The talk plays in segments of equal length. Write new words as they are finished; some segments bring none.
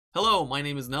Hello, my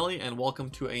name is Nelly and welcome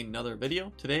to another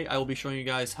video. Today I will be showing you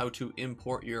guys how to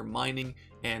import your mining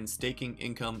and staking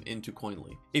income into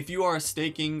Koinly. If you are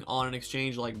staking on an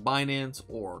exchange like Binance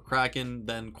or Kraken,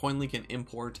 then Koinly can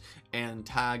import and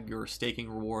tag your staking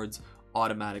rewards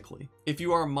automatically. If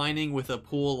you are mining with a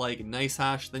pool like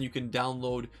NiceHash, then you can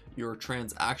download your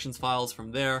transactions files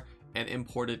from there and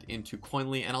import it into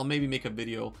Koinly, and I'll maybe make a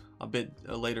video a bit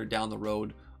later down the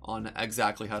road on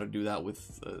exactly how to do that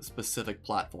with specific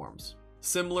platforms.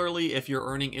 Similarly, if you're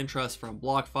earning interest from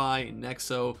BlockFi,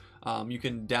 Nexo, you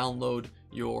can download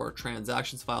your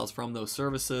transactions files from those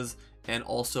services and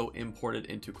also import it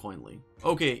into Koinly.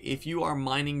 Okay, if you are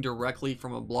mining directly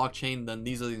from a blockchain, then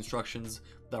these are the instructions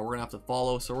that we're gonna have to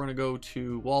follow. So we're gonna go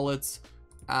to wallets,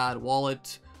 add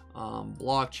wallet,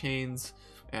 blockchains,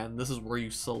 and this is where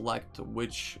you select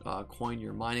which coin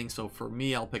you're mining. So for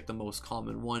me, I'll pick the most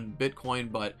common one, Bitcoin,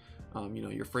 but you know,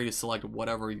 you're free to select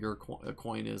whatever your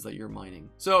coin is that you're mining.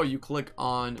 So you click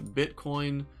on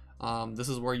Bitcoin. This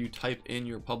is where you type in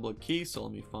your public key. So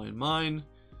let me find mine,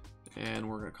 and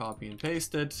we're gonna copy and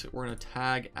paste it. We're gonna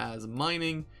tag as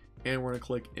mining, and we're gonna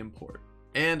click import.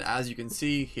 And as you can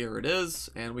see, here it is,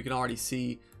 and we can already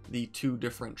see the two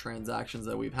different transactions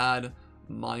that we've had,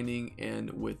 mining and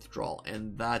withdrawal,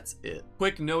 and that's it.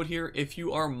 Quick note here, if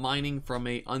you are mining from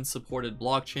a unsupported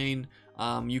blockchain,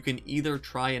 you can either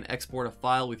try and export a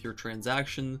file with your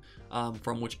transaction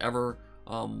from whichever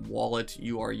wallet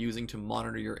you are using to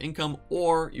monitor your income,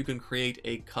 or you can create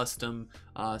a custom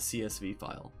CSV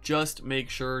file. Just make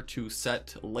sure to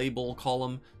set label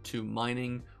column to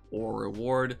mining or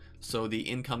reward so the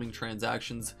incoming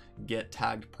transactions get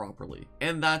tagged properly.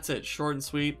 And that's it, short and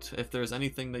sweet. If there's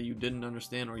anything that you didn't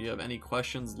understand or you have any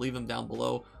questions, leave them down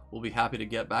below. We'll be happy to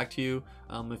get back to you.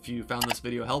 If you found this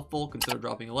video helpful, consider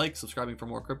dropping a like, subscribing for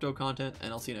more crypto content,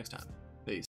 and I'll see you next time. Peace.